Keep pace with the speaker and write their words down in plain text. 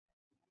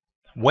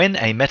When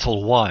a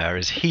metal wire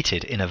is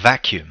heated in a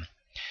vacuum,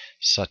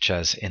 such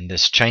as in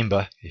this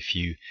chamber, if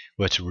you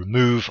were to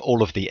remove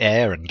all of the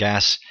air and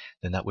gas,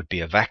 then that would be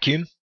a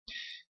vacuum.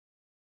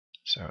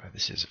 So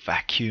this is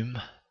vacuum.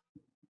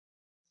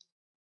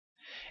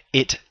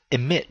 It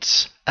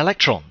emits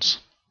electrons.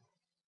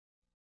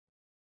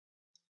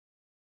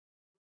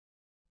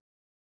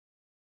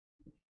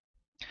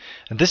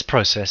 And this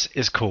process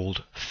is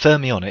called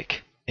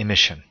thermionic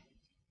emission.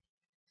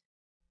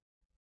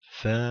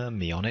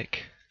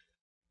 Thermionic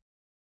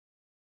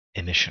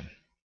emission.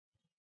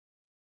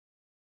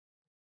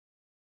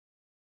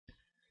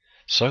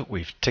 So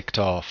we've ticked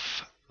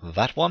off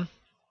that one.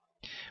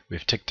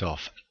 We've ticked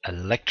off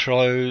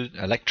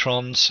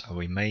electrons.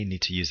 We may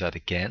need to use that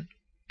again.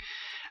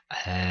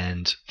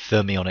 And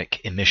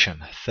thermionic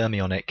emission.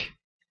 Thermionic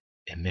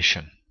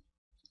emission.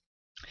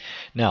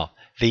 Now,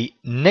 the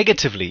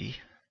negatively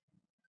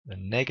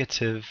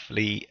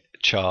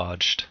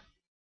charged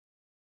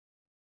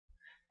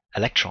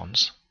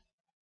electrons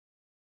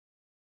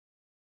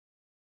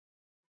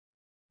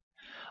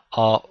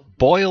are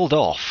boiled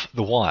off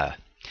the wire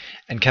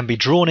and can be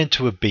drawn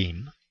into a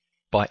beam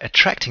by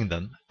attracting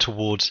them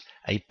towards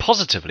a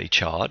positively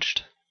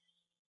charged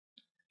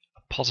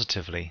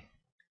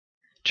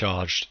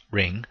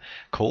ring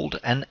called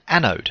an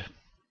anode.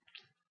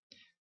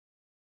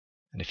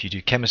 And if you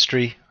do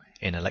chemistry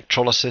in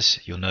electrolysis,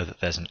 you'll know that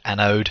there's an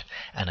anode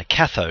and a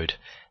cathode.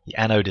 The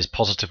anode is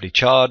positively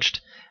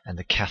charged and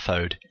the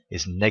cathode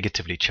is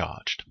negatively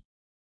charged.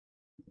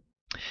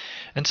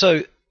 And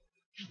so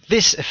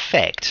this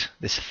effect,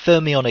 this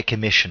thermionic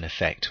emission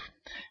effect,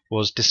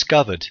 was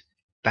discovered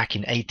back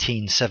in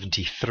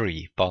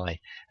 1873 by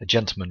a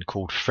gentleman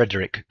called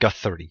Frederick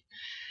Guthrie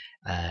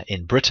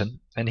in Britain,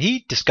 and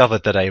he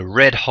discovered that a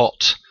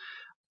red-hot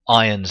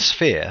iron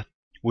sphere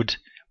would,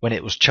 when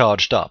it was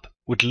charged up,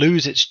 would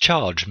lose its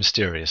charge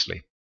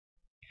mysteriously.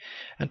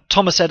 And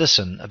Thomas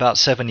Edison, about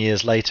 7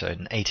 years later,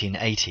 in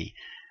 1880,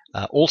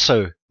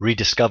 also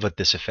rediscovered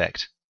this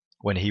effect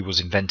when he was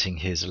inventing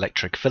his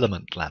electric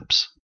filament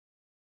lamps.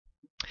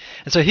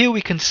 And so here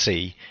we can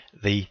see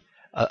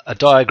a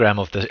diagram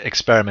of the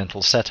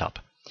experimental setup.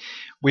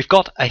 We've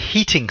got a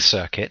heating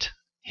circuit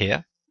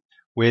here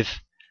with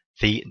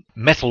the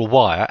metal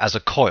wire as a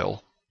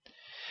coil,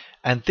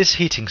 and this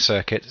heating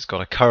circuit has got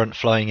a current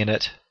flowing in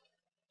it,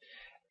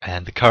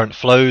 and the current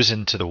flows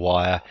into the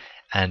wire,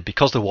 and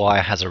because the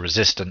wire has a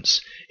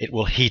resistance, it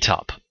will heat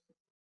up.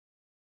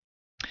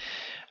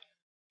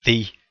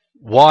 The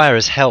wire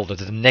is held at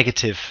a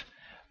negative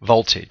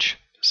voltage,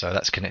 so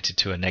that's connected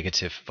to a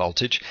negative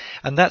voltage,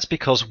 and that's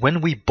because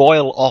when we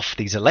boil off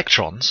these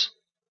electrons,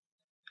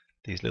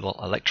 these little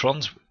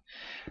electrons,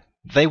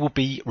 they will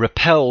be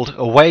repelled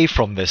away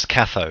from this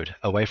cathode,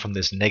 away from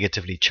this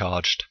negatively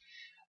charged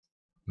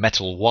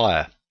metal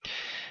wire,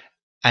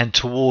 and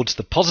towards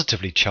the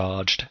positively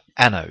charged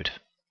anode.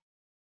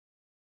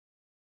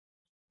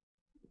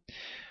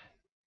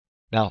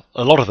 Now,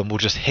 a lot of them will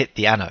just hit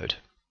the anode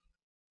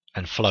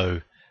and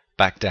flow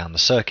back down the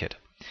circuit,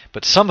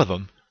 but some of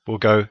them will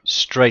go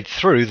straight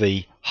through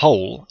the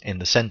hole in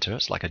the center,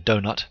 it's like a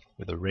donut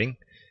with a ring,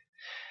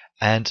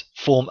 and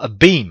form a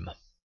beam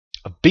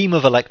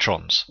of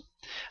electrons.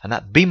 And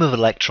that beam of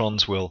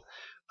electrons will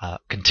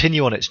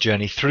continue on its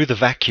journey through the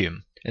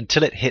vacuum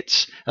until it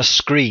hits a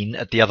screen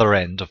at the other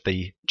end of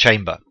the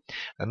chamber.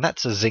 And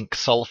that's a zinc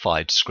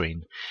sulfide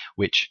screen,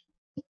 which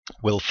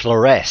will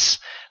fluoresce.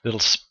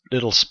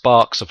 Little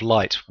sparks of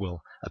light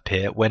will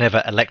appear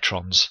whenever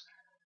electrons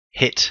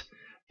hit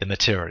the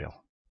material.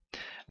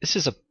 This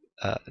is a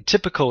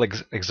typical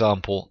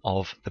example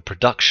of the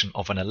production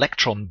of an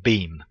electron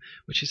beam,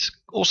 which is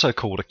also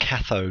called a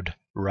cathode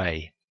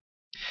ray.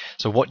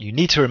 So what you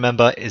need to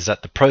remember is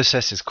that the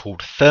process is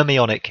called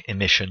thermionic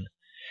emission.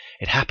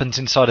 It happens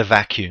inside a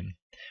vacuum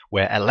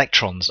where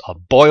electrons are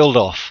boiled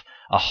off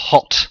a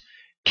hot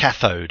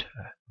cathode,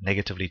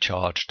 negatively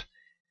charged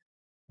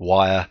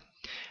wire,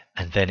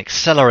 and then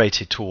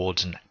accelerated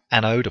towards an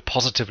anode, a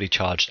positively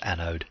charged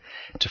anode,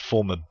 to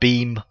form a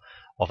beam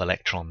of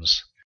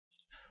electrons.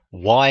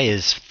 Why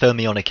is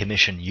thermionic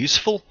emission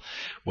useful?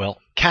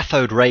 Well,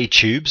 cathode ray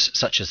tubes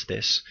such as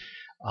this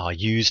are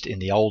used in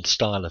the old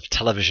style of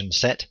television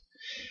set.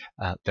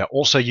 They're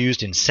also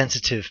used in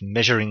sensitive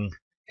measuring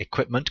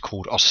equipment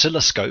called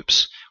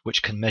oscilloscopes,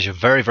 which can measure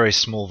very, very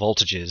small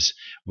voltages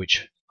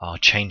which are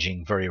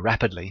changing very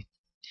rapidly.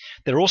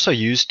 They're also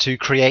used to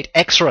create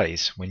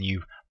X-rays. When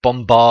you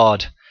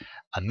bombard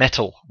a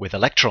metal with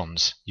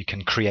electrons, you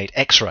can create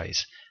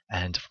X-rays.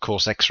 And of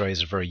course,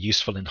 X-rays are very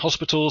useful in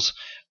hospitals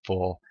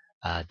for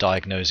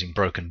diagnosing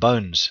broken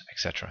bones,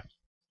 etc.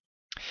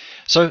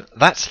 So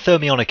that's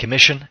thermionic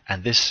emission,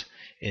 and this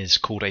is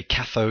called a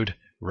cathode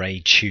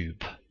ray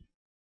tube.